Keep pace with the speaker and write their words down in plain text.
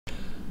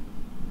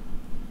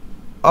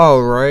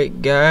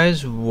Alright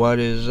guys, what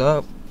is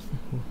up?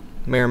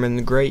 Merriman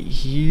the Great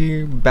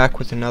here, back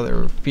with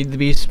another Feed the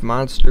Beast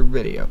Monster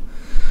video.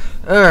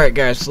 Alright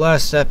guys,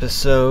 last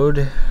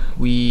episode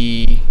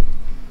we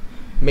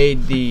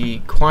made the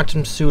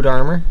quantum suit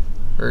armor,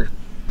 or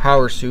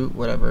power suit,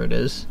 whatever it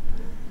is,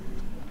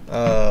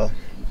 and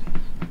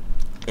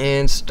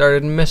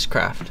started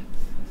Mistcraft.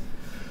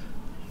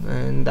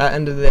 And that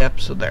ended the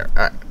episode there.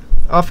 Alright,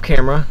 off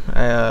camera,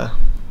 I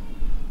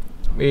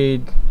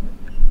made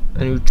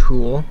a new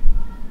tool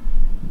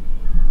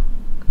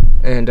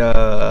and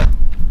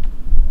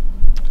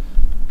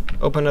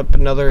open up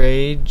another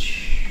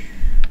age.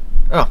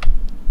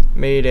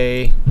 Made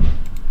a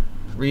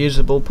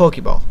reusable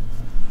Pokeball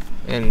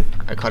and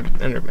I caught an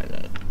Enderman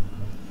in it.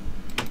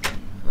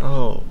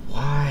 Oh,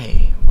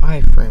 why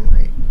frame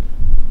rate?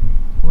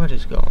 What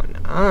is going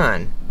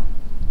on?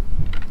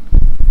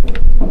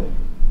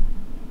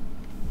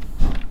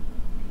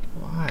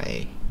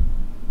 Why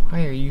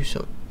are you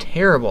so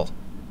terrible?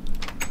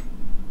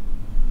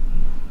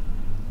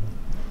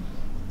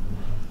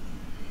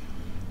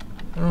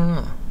 I don't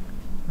know.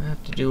 I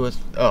have to do with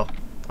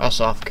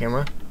also off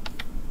camera.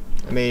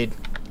 I made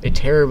a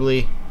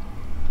terribly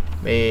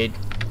made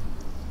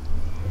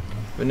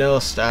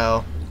vanilla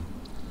style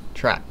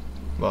trap.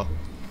 Well,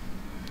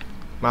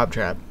 mob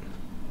trap.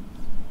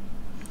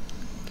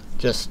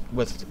 Just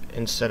with,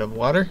 instead of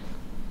water,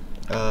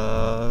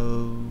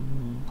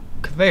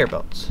 conveyor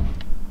belts.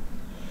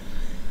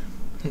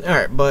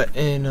 Alright, but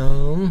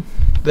in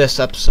this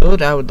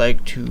episode I would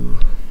like to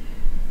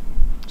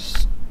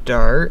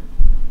start.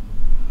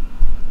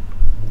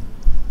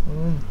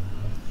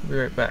 Be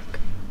right back.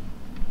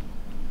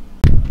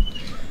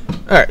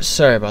 Alright,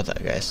 sorry about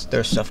that guys.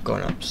 There's stuff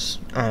going up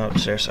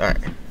upstairs.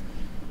 Alright.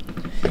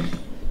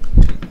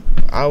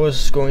 I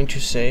was going to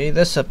say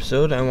this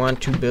episode I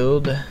want to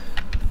build a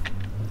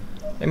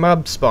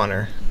mob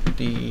spawner,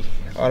 the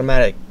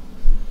automatic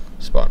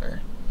spawner,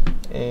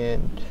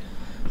 and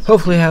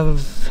hopefully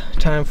have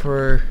time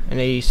for an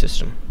AE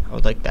system. I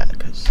would like that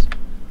because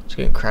it's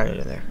getting crowded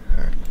in there.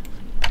 Alright.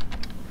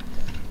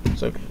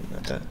 So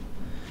not that.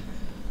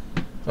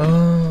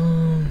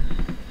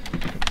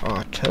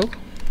 Auto.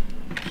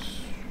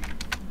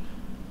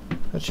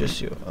 Let's just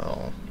do.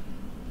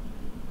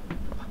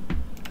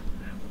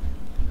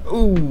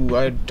 Ooh,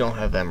 I don't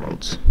have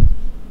emeralds.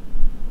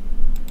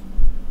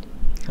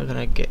 How can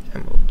I get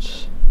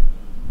emeralds?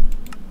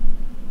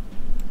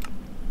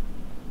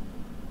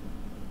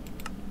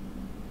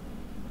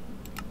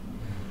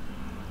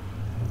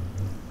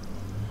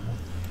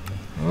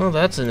 Well,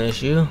 that's an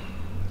issue.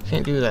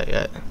 Can't do that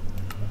yet.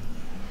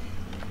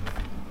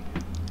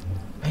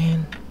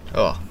 Man.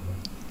 Oh.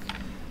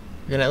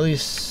 We can at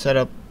least set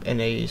up an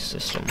A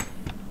system.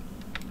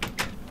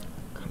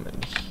 Come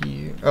in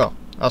here. Oh,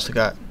 I also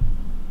got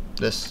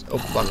this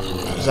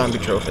zombie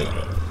trophy.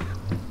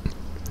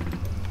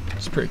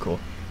 It's pretty cool.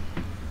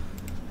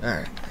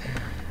 Alright.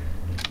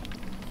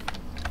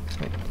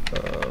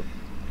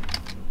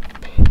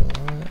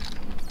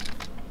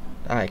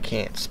 I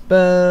can't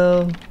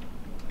spell.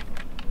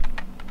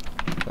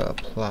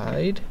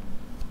 Applied.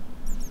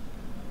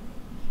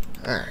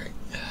 Alright.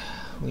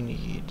 We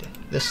need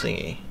this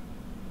thingy.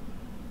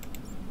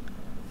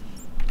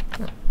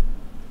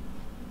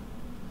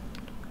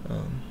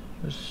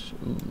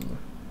 Ooh.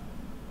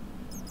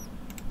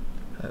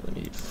 Alright, we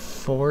need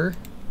 4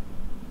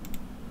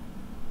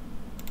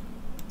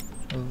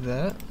 of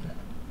that.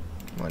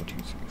 1, 2,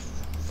 3,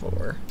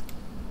 4.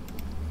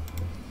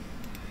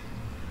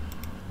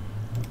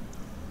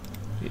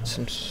 Need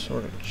some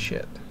sort of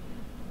chip.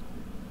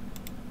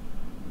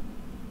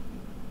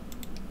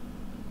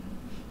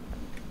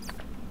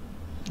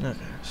 Okay,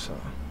 so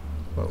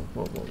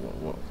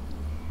whoa.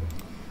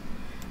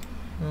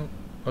 Oh,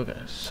 okay,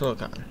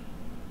 silicon.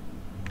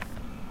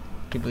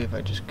 Do you believe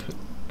I just cook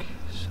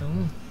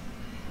some?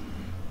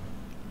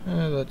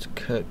 Let's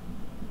cook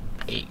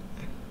 8.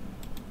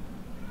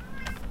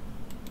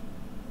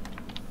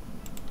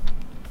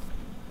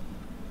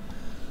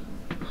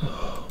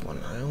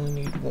 I only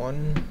need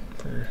 1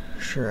 for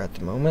sure at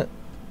the moment.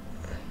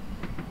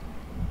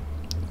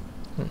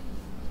 Alright,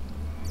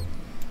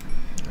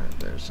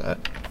 there's that.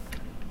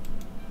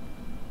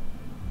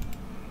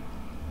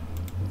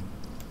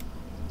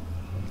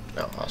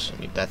 Oh, I also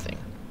need that thing.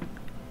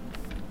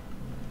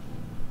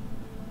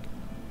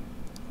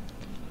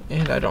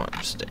 And I don't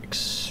have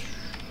sticks.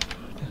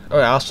 Oh,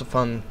 I also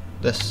found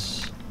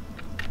this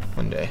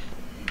one day.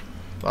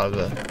 A lot of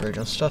the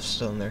original stuff's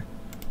still in there.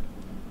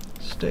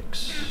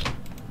 Sticks.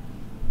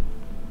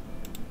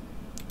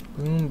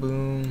 Boom,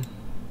 boom.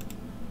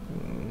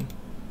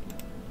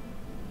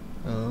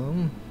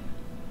 Boom.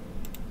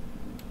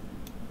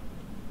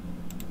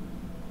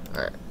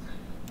 Alright.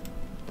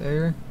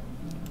 There.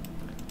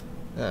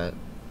 That.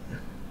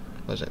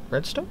 Was it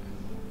redstone?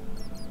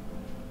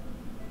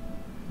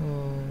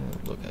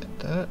 Look at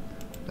that.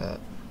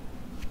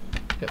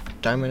 Yep,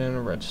 diamond and a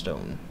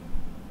redstone.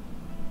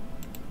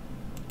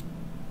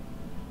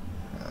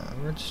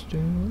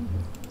 Redstone.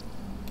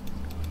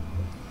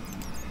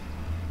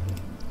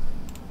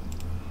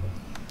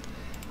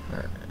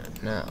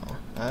 Now,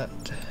 that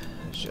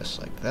is just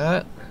like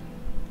that.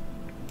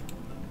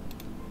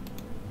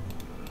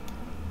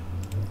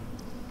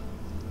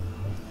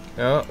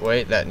 Oh,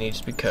 wait, that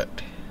needs to be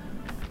cooked.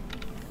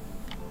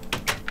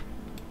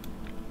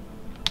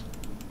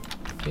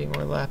 Need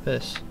more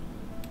lapis.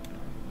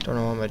 Don't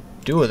know what I'm gonna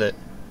do with it.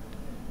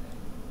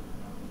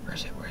 Where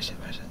is it? Where is it?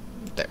 Where is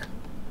it? There.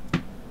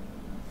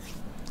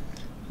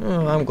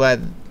 Oh, I'm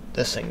glad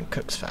this thing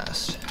cooks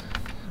fast.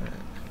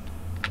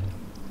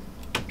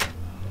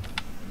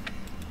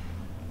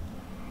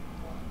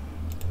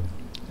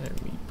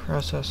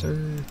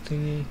 Processor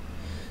thingy.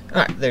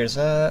 Alright, there's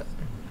that.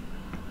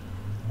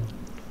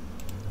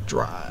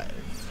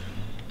 Drive.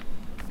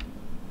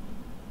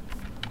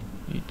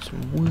 Need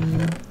some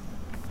wood.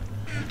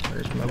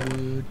 Where's my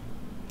wood?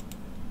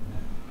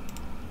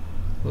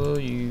 We'll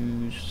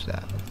use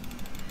that.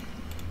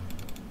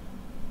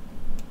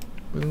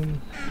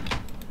 Boom.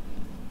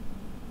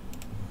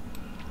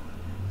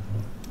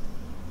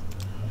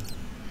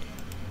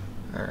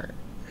 Alright.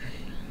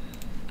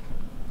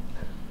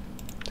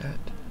 That.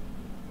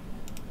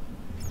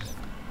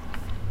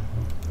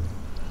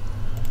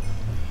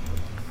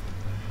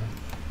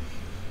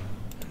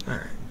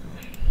 Alright.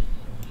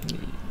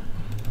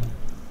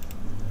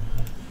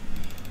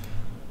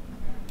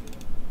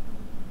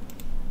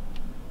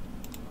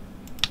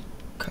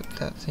 Cut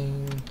that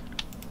thing.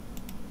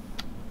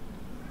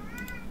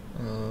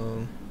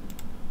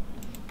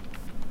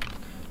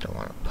 Don't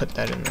want to put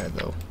that in there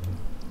though.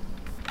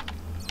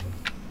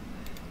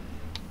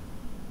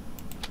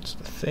 It's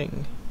the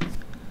thing.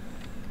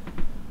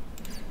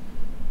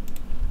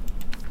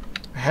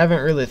 I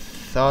haven't really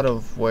thought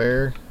of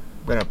where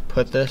I'm gonna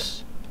put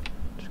this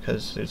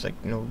because there's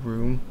like no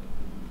room.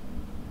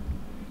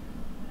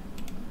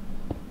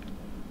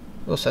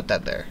 We'll set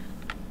that there.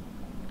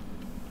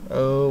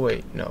 Oh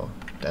wait, no,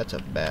 that's a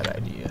bad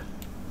idea.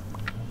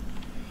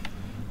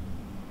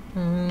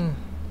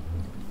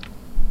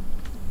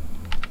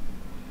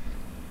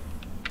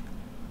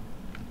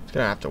 It's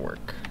gonna have to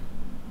work.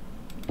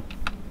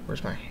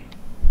 Where's my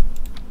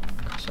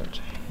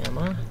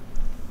hammer?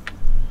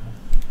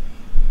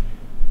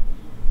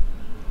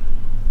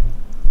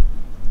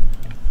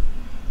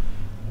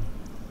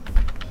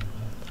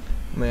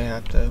 May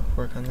have to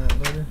work on that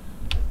later.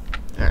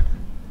 Alright.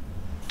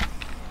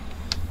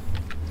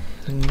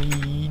 I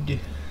need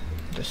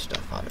this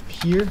stuff out of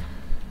here.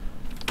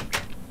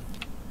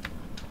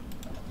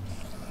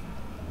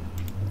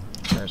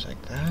 There's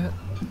like that.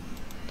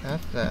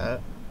 That's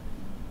that.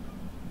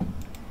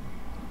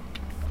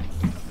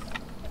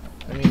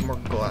 I need more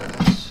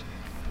glass.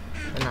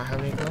 I not have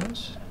any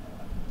glass?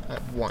 I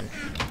have one.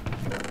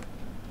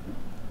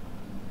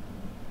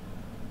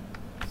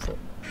 Four.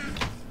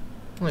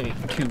 Only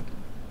need two.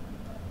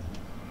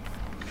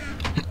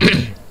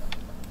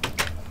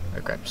 I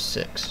grabbed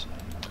 6.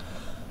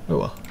 Oh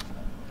well.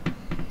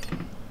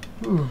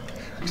 Ooh,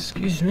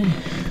 excuse me.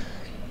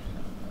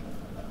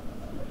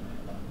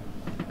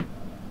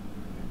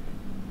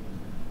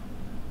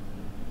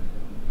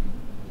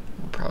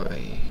 We'll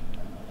probably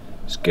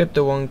skip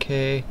the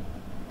 1K,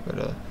 go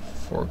to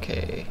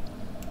 4K.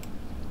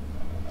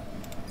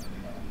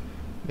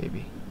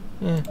 Maybe.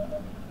 Yeah.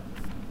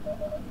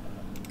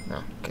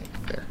 No, okay,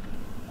 there.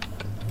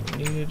 Got what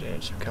we needed, and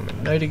it's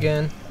becoming night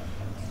again.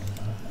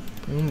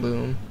 Boom,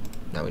 boom.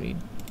 Now we need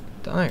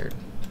the iron.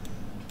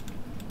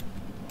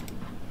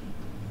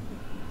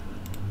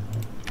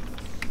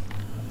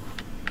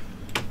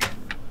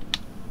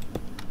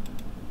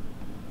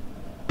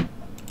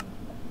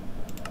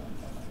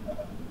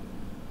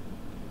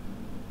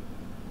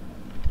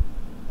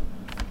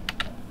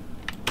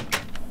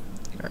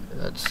 Alright,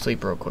 let's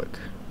sleep real quick.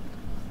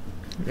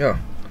 Yeah.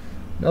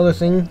 Another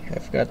thing I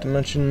forgot to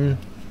mention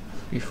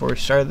before we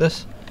started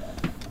this.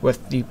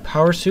 With the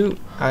power suit,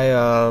 I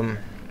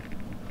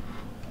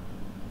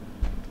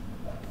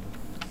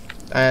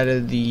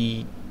added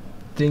the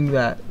thing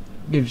that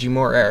gives you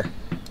more air.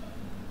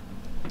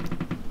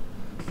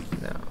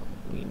 Now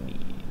we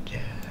need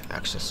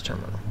access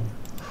terminal.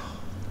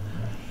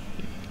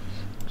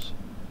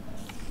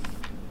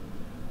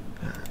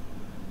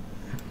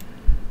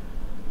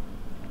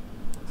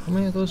 How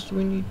many of those do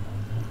we need?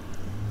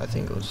 I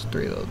think it was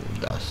 3 of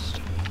the dust.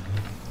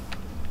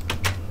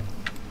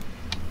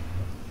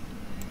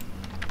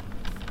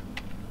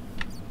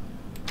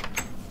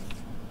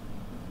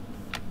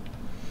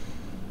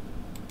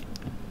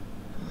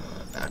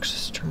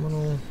 Access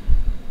terminal.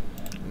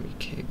 Need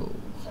cable.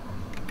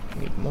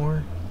 Need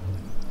more.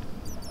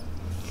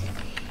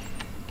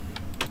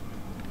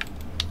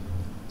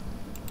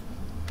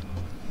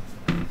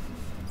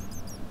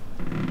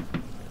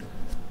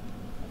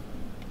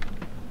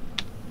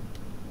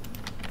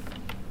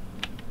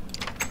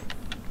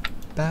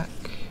 Back.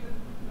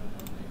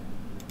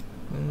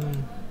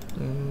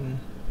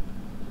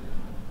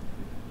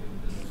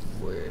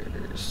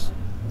 Where's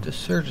the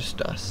surface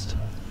dust?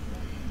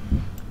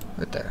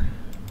 Right there.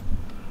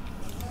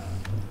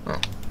 Oh,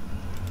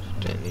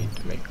 didn't need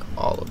to make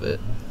all of it.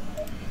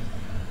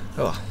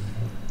 Oh,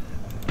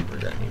 we're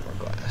gonna need more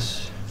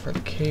glass for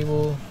the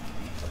cable.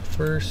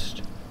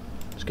 first,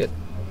 let's get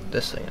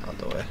this thing out of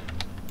the way.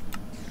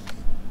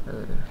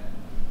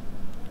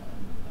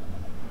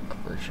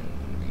 Conversion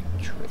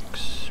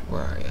matrix.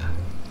 Where are ya?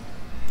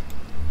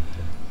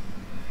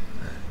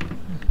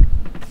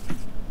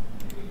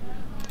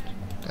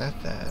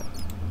 That.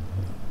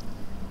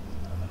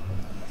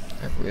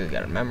 I've really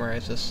got to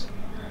memorize this.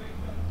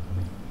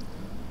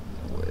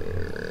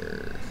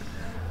 Where?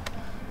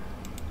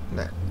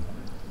 There.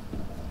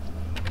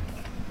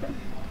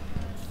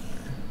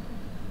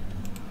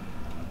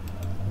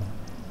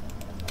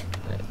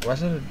 Wait,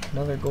 was it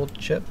another gold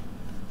chip?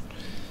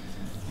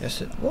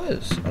 Yes, it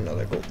was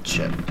another gold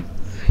chip.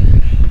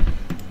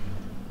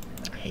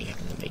 I hate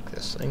having to make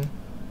this thing.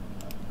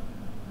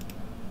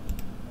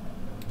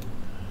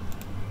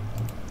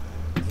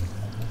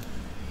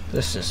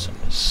 This system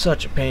is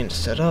such a pain to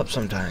set up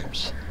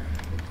sometimes.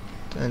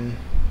 Then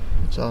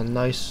it's all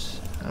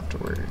nice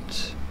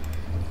afterwards.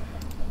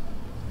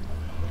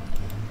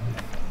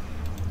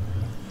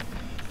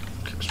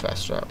 Kicks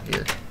faster out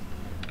here.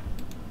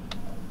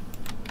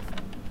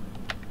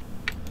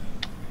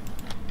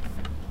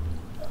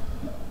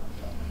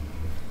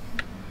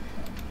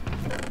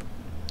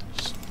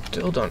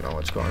 Still don't know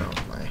what's going on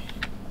with my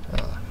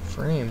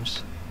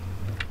frames.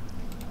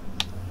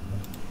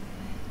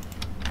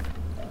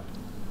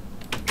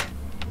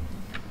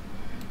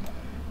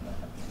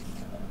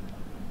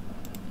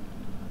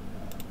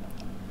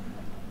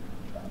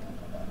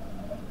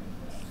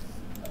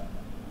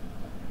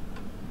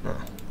 Oh,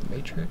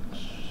 matrix.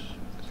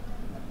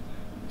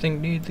 Think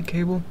need the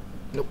cable?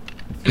 Nope.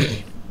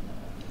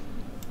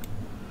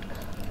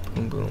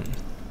 Boom, boom.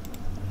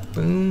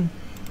 Boom.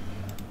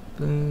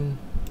 Boom.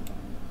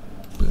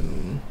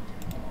 Boom.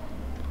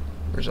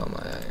 Where's all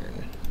my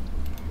iron?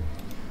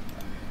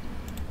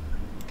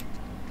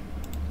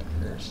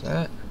 There's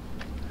that.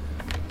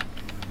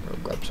 I'll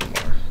grab some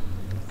more.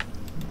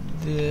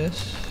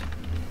 This.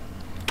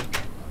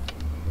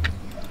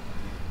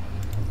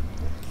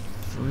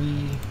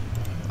 3.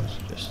 That's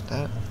just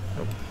that.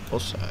 Nope.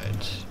 Both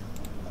sides.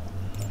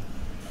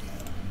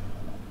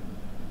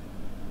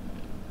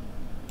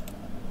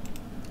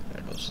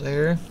 That goes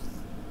there.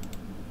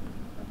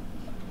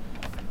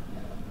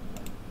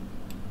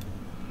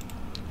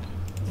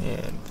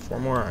 And 4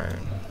 more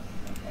iron.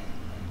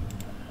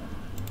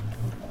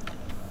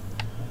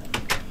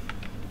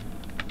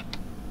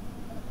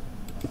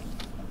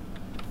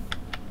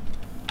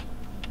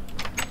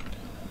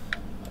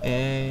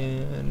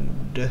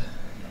 And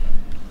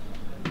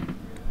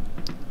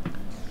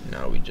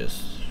now we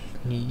just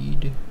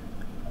need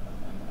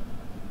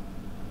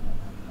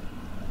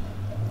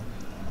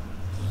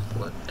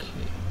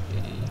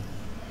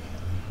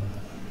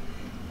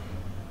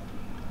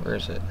where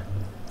is it?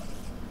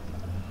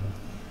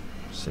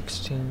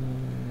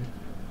 16.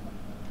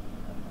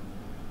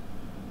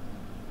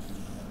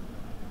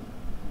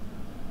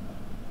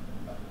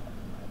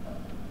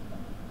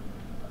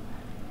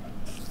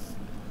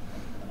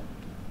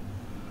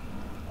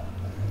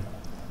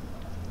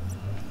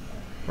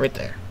 Right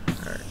there.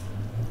 Alright.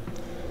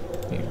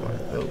 Need one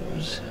of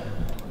those.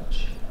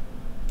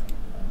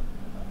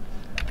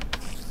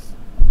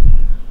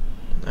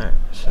 Alright,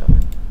 so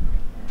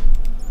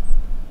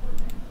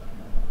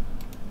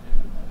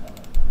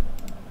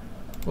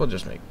we'll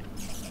just make,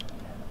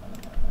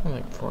 I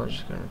think 4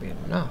 is gonna be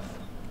enough.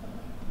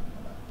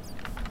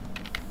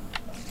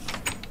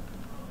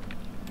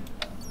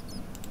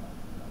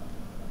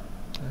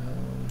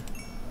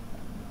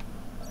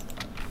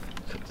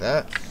 Cook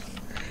that.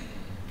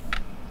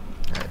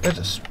 Alright, there's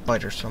a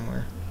spider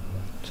somewhere.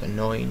 It's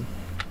annoying.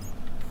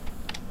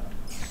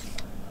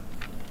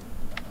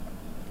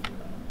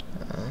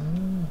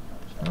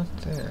 It's not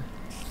there.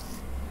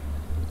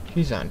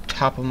 He's on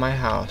top of my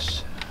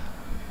house.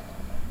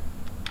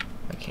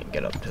 I can't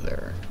get up to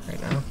there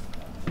right now.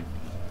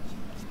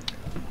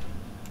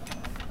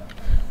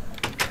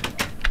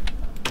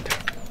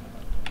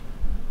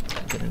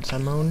 Get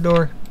inside my own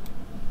door.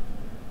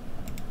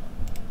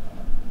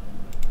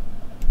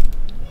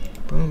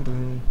 Boom,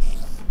 boom.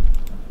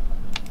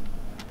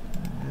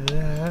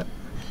 That.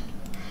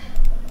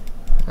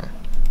 Huh.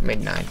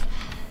 Made 9.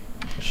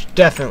 It should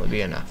definitely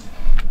be enough.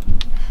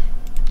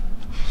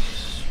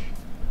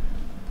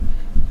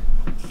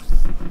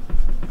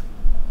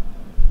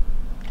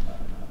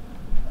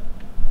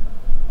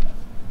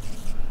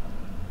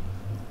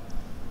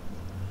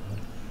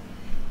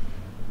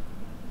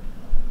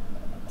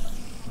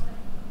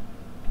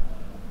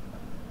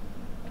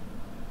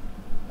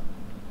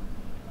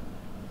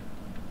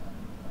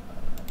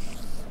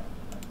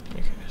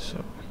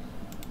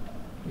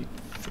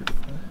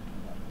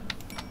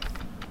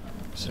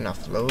 There's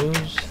enough of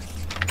those.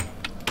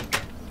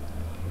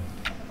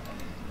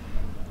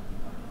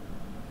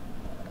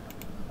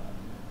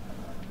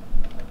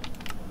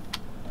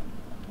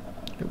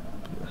 Nope.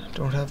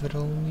 Don't have it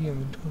all in the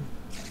inventory.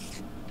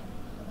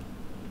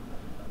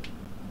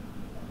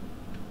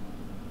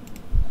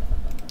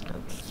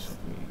 Okay, so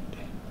we need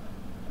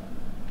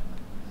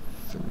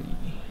 3.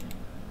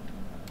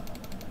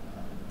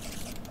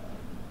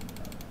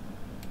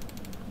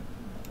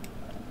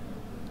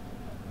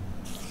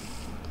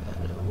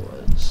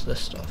 What's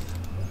this stuff?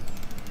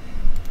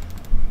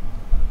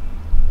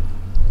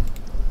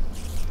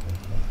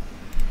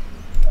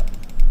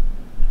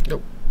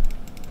 Nope.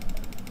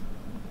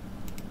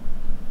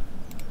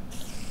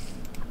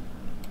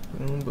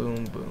 Boom,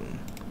 boom, boom.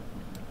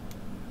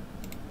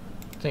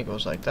 I think it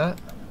was like that.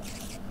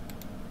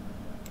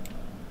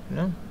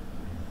 No?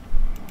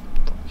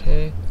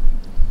 Okay.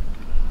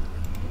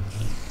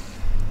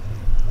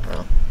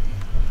 Well.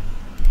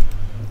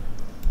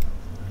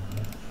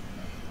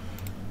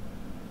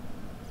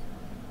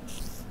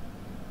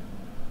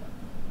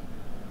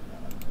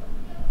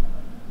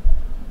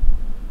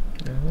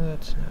 No,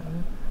 that's not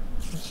it.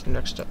 What's the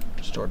next up?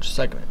 Storage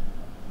segment.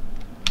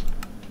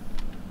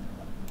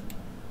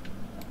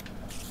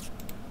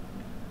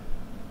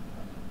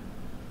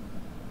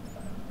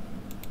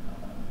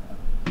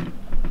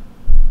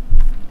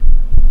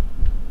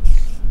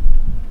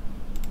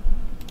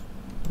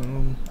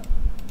 Boom.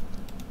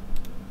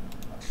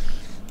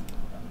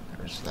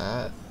 There's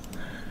that.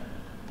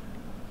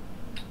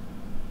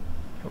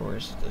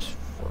 Where's this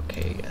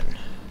 4K again?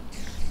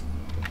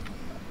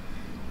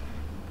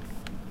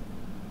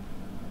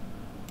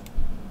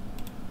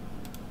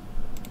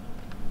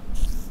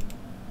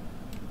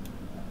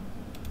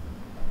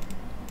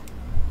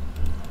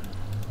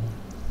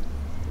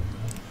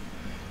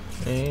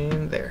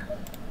 And there.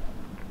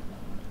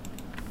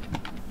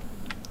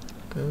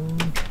 Boom.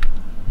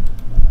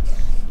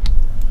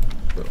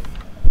 Boom.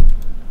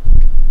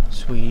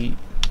 Sweet.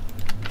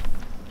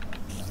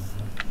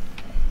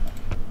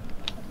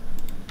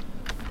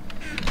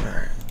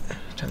 Alright.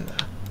 Time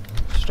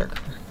to start.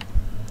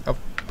 I'll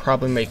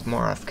probably make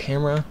more off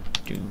camera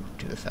due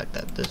to the fact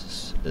that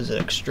this is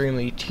an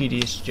extremely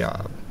tedious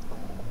job.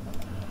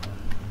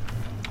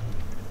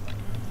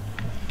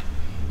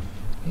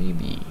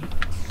 Maybe.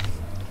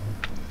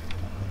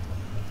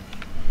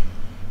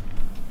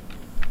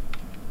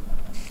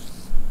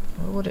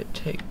 What would it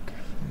take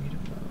for me to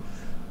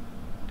move?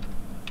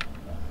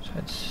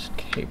 Besides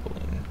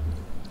cabling.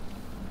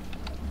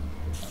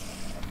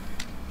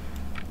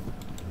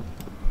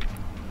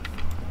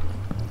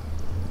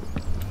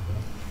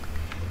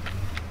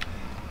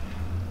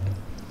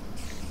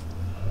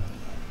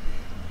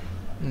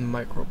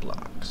 Micro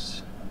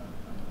blocks.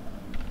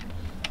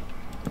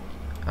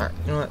 Alright,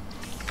 you know what?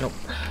 Nope.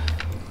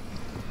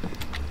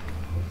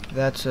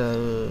 That's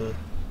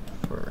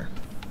for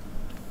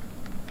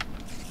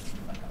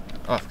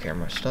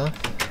off-camera stuff.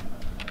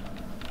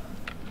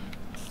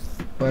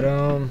 But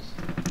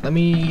let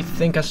me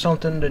think of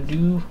something to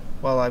do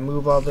while I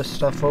move all this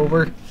stuff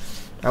over.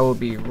 I will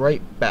be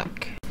right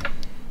back.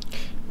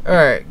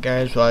 Alright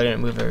guys, well I didn't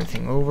move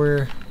everything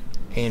over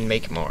and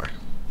make more.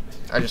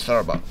 I just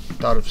thought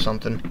of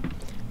something.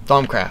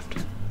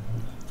 Thaumcraft.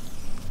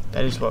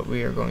 That is what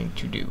we are going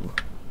to do.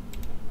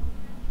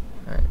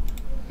 Alright,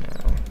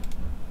 now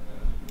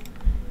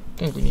I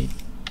think we need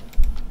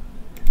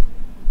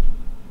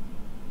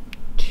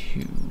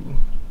 2.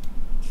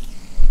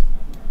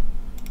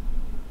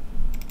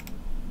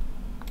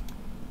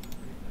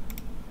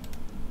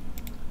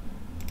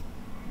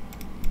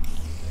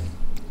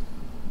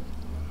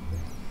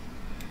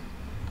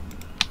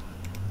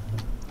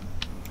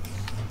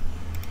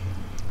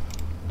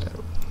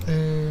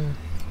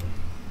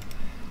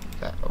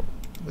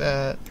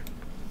 That.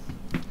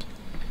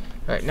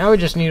 Alright, now we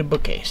just need a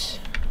bookcase,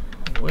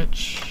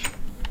 which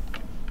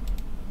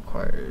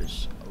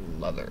requires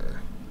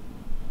leather.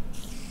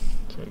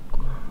 Like,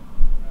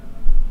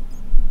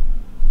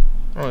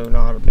 I don't even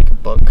know how to make a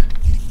book.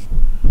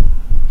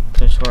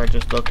 I swear I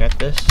just look at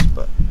this,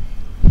 but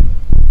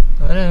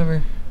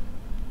whatever.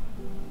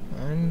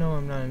 I know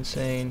I'm not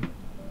insane.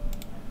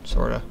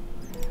 Sorta.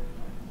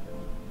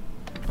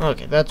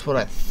 Okay, that's what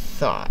I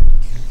thought.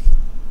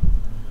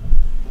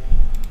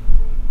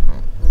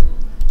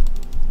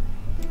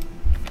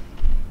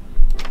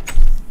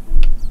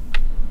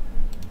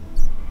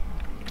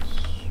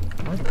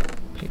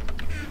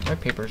 My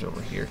paper's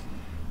over here.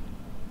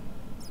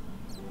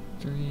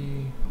 3,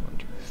 1,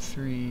 2,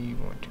 3,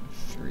 1, 2,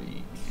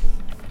 3.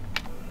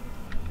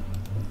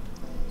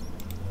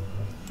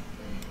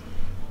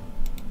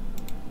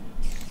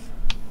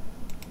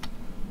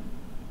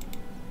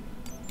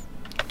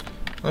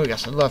 Oh, I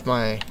guess I left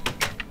my.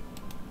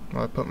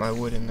 Well, I put my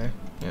wood in there.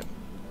 Yep.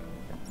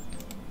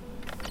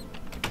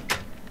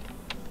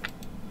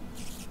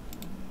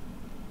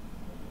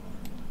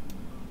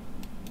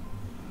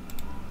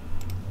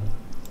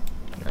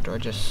 Now, do I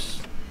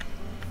just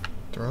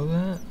throw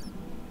that?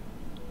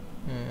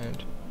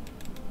 And.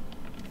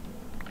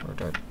 Or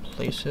do I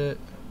place it?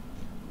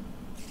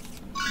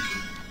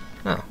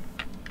 Oh.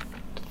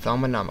 The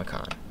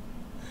thaumanomicon.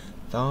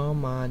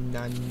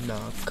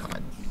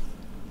 Thaumanomicon.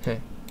 Heh.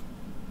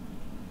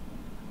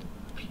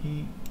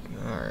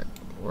 Alright,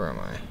 where am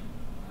I?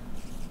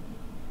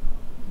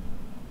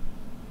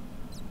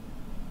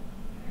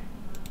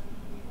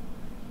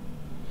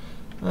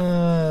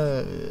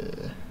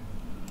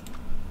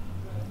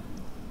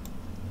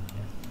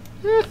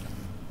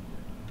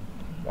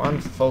 One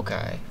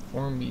foci.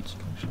 Form meets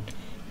function.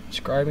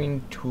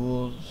 Describing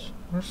tools.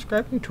 What are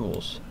describing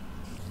tools?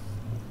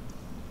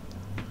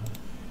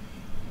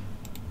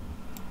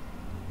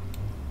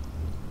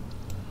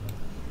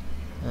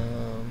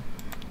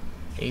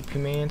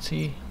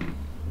 Apimancy,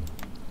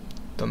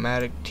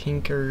 thaumatic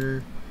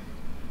tinker,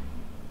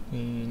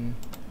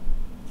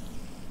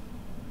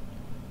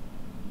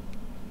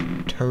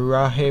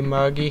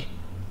 Tarahemagi,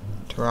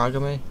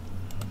 Taragame,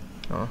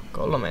 oh,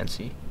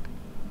 Golomancy.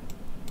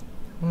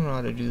 I don't know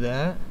how to do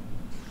that.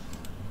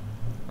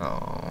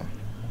 Oh.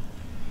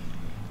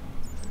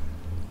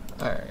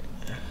 Alright.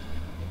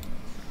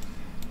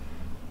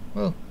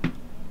 Well.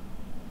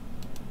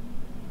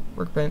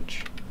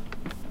 Workbench.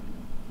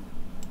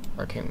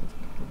 Arcane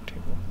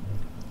table.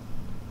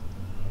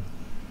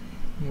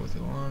 Move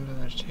the wand to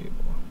that table.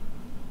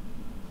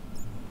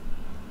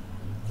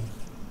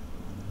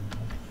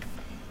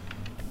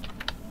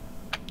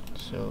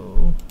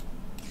 So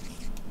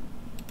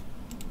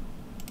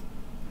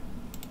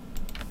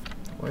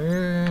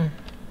where?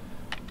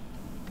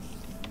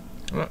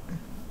 Oh.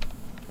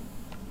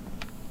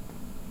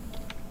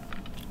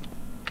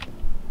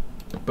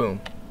 Boom.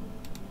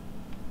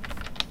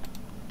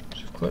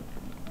 Shift click.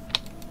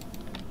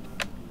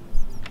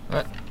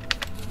 What?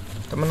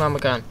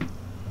 Thaumanomicon.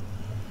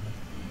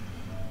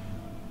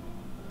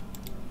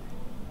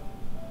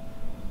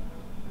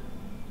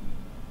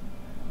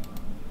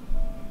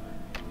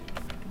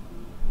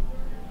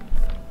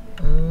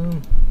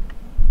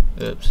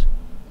 Oops.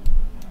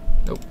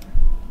 Nope.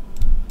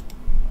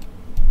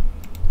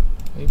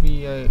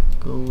 Maybe it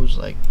goes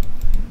like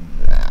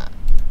that.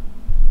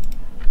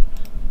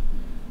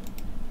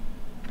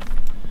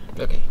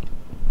 Okay.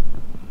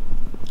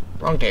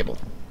 Wrong table.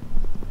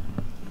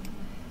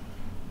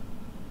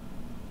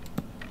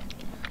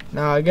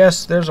 Now I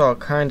guess there's all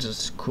kinds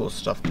of cool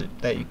stuff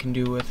that you can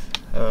do with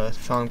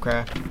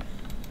thaumcraft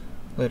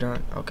later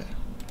on. Okay.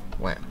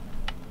 Wham.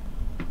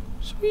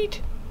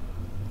 Sweet.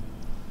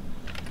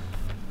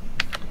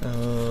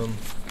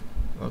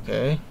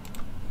 Okay.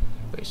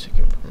 Basic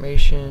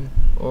information,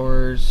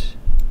 ores,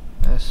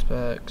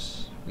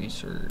 aspects,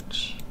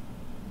 research.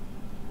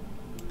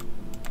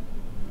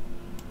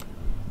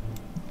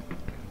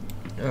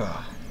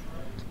 Ugh.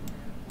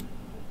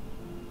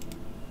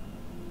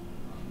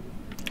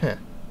 Huh.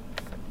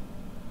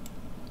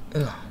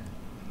 Ugh.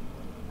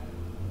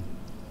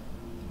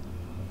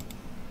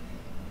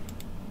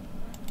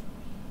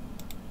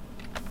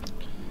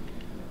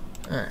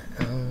 Alright,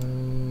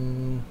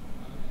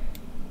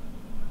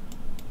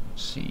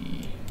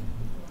 see.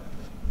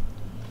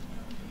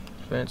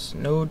 Advanced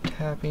node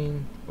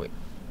tapping. Wait.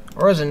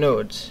 Or is it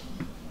nodes?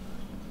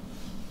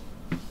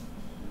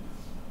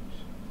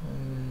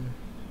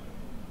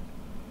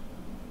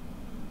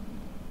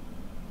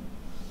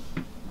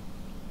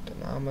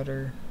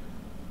 Thaumometer.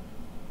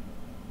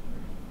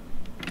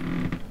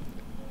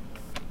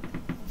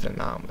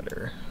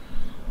 Thaumometer.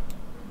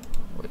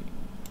 Wait.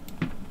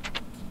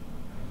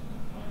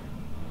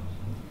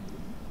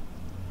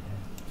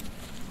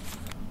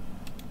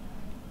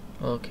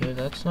 Okay,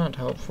 that's not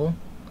helpful.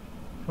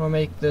 I'll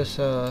make this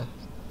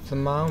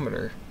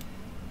thermometer.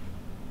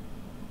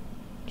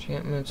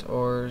 Enchantments,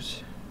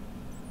 ores,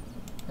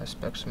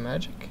 aspects of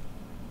magic.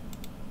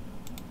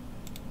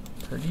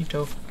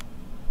 Perdido.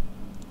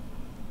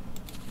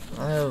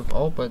 I have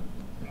all but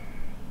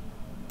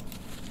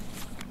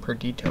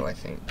Perdido, I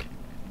think.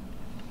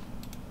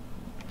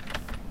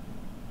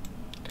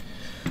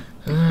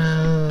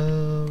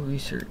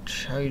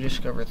 Research. How you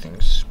discover things.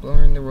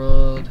 Exploring the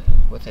world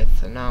with a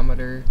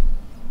thaumometer.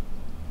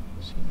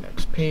 See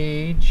next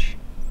page.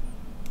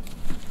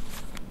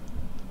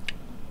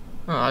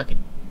 Oh, I could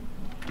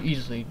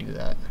easily do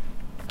that.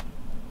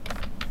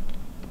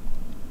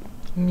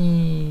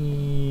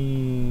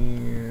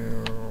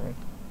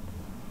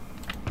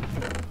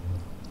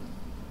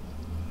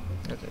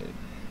 Okay.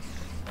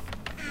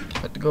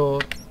 Put the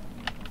gold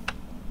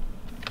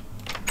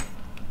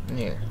in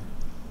here.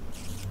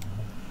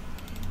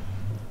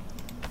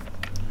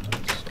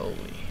 Slowly.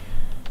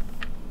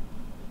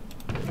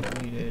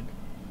 Needed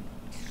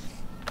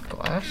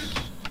glass.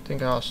 I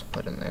think I also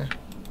put in there.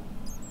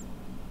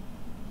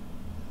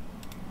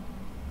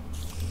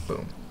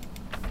 Boom.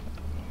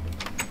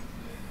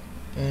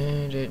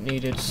 And it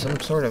needed some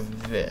sort of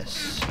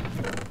vis.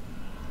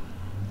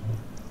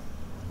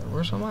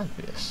 Where's all my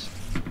vis?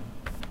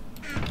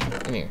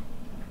 In here.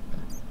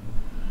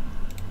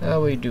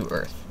 Now we do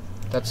earth.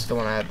 That's the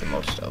one I had the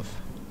most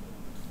of.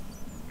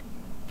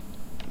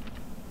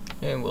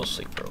 And we'll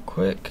sleep real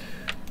quick.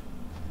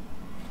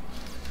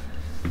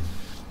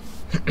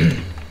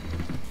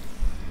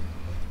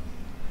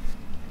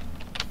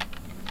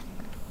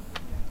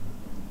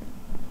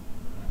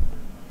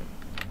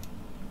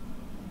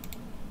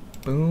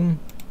 Boom.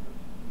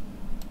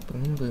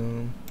 Boom,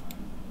 boom.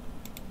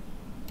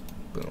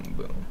 Boom,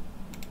 boom.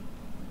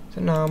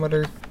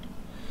 Thaumometer.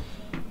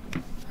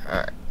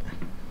 Alright.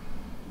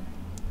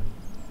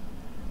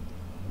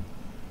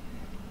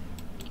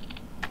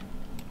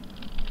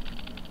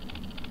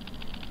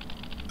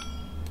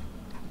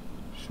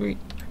 Sweet.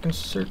 I can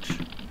search.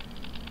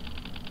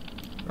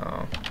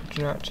 Oh,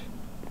 do not.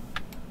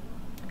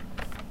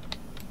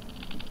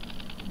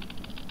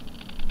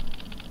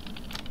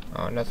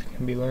 Oh, nothing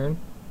can be learned.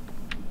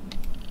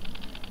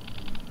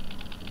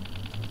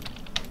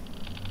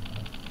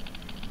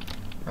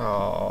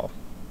 Oh,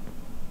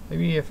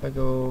 maybe if I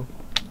go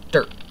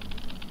dirt.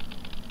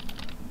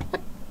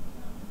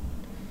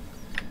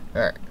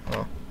 Alright,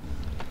 well,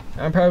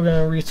 I'm probably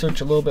going to research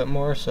a little bit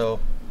more, so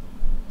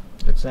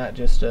it's not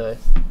just a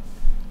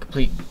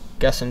complete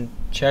guess and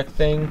check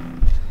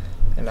thing.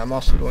 And I'm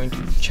also going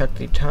to check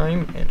the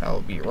time, and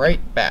I'll be right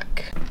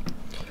back.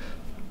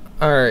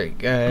 Alright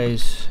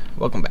guys,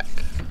 welcome back.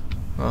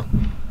 Well,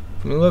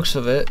 from the looks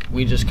of it,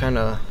 we just kind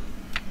of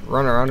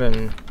run around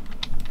and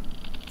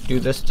do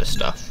this to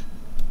stuff.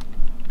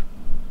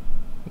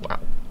 Wow.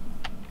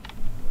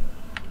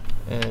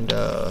 And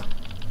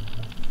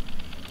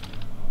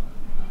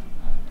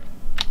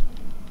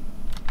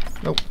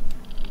nope.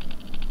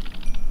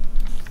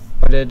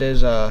 But it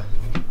is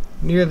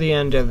near the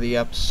end of the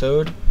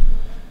episode,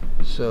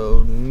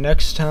 so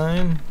next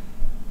time,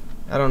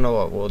 I don't know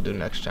what we'll do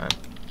next time.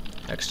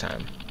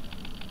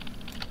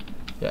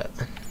 Yeah,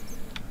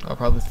 I'll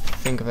probably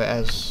think of it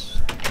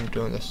as I'm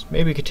doing this.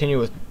 Maybe continue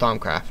with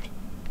thaumcraft.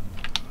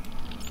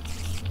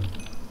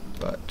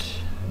 But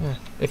yeah,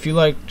 if you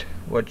liked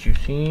what you've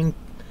seen,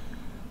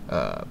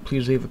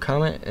 please leave a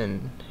comment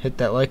and hit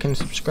that like and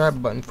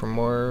subscribe button for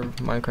more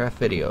Minecraft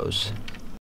videos.